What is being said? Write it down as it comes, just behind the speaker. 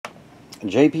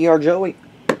JPR Joey,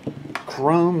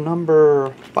 Chrome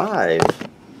number 5.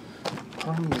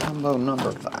 Chrome Jumbo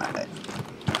number 5.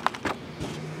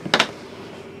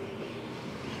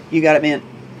 You got it, man.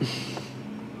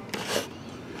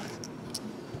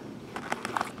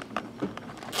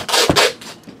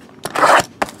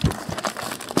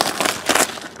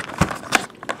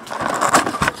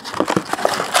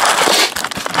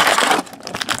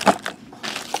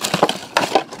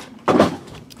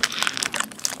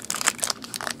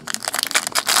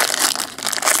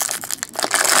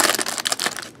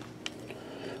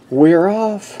 We're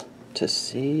off to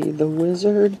see the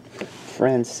wizard,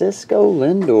 Francisco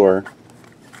Lindor.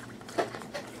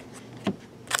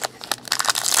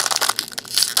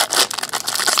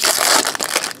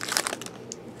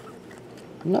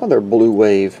 Another Blue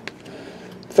Wave.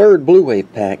 Third Blue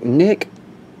Wave pack. Nick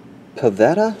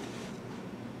Pivetta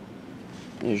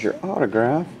is your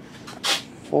autograph.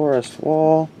 Forrest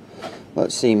Wall.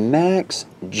 Let's see. Max,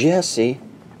 Jesse,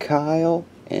 Kyle,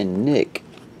 and Nick.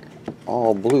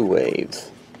 All Blue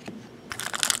Waves.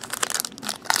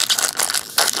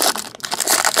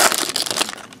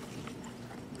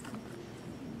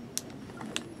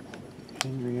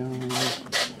 Henry Owens,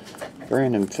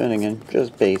 Brandon Finnegan,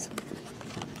 just base.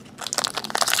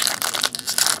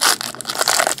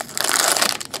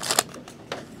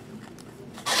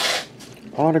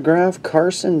 Autograph,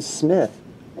 Carson Smith.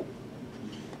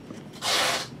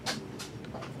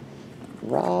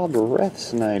 Rob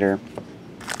Refsnyder.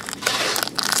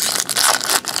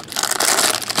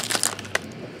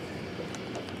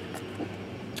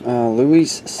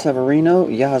 Luis Severino,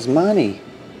 Yasmani,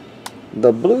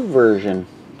 the blue version.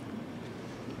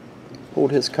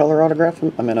 Pulled his color autograph.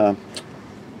 One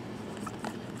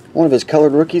of his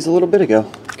colored rookies a little bit ago.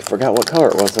 Forgot what color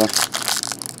it was though.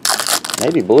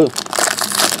 Maybe blue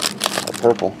or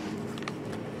purple.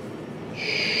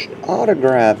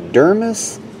 Autograph,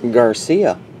 Dermis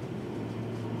Garcia,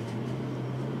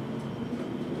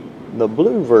 the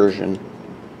blue version,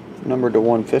 numbered to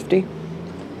 150.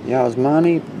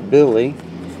 Yasmani, Billy.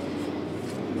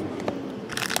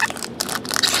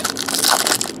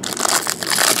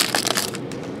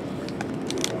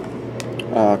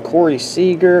 Corey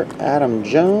Seager, Adam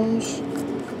Jones.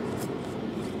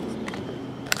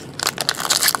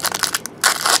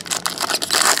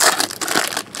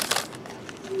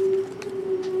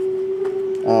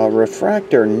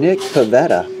 Refractor, Nick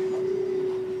Pivetta.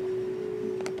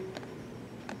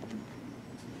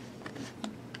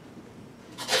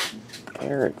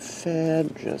 Eric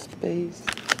Fed, just base.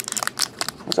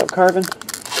 What's up, Carvin?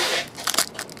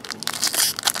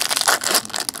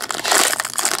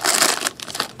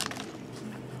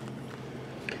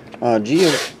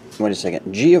 Wait a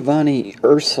second. Giovanni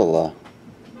Ursula.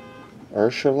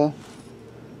 Ursula?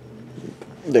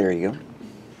 There you go.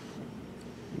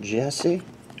 Jesse.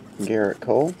 Garrett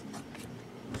Cole.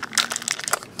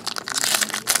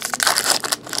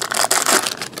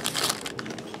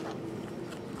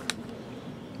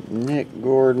 Nick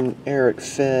Gordon, Eric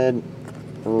Fed,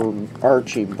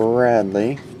 Archie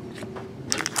Bradley.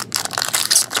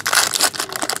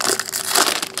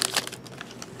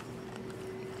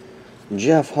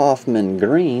 Jeff Hoffman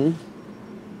Green.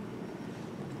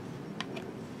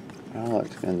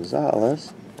 Alex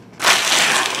Gonzalez.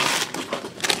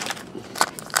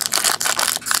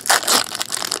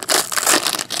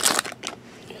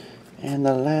 And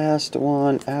the last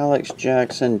one, Alex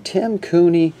Jackson, Tim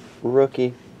Cooney,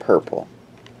 rookie, purple.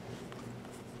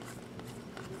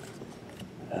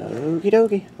 Okie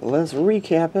dokie, let's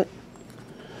recap it.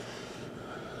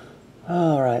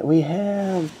 Alright, we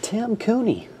have Tim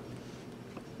Cooney,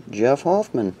 Jeff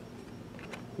Hoffman,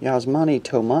 Yasmani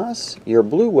Tomas, your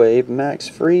Blue Wave, Max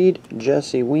Fried,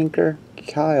 Jesse Winker,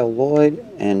 Kyle Lloyd,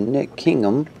 and Nick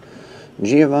Kingham,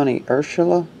 Giovanni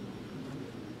Ursula,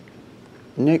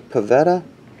 Nick Pivetta,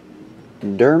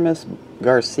 Dermis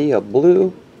Garcia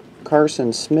Blue,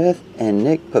 Carson Smith, and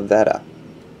Nick Pivetta.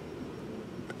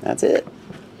 That's it.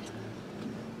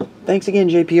 Thanks again,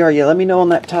 JPR. Yeah, let me know on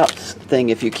that top thing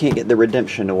if you can't get the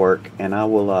redemption to work, and I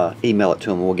will email it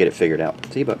to him and we'll get it figured out.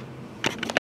 See you, bud.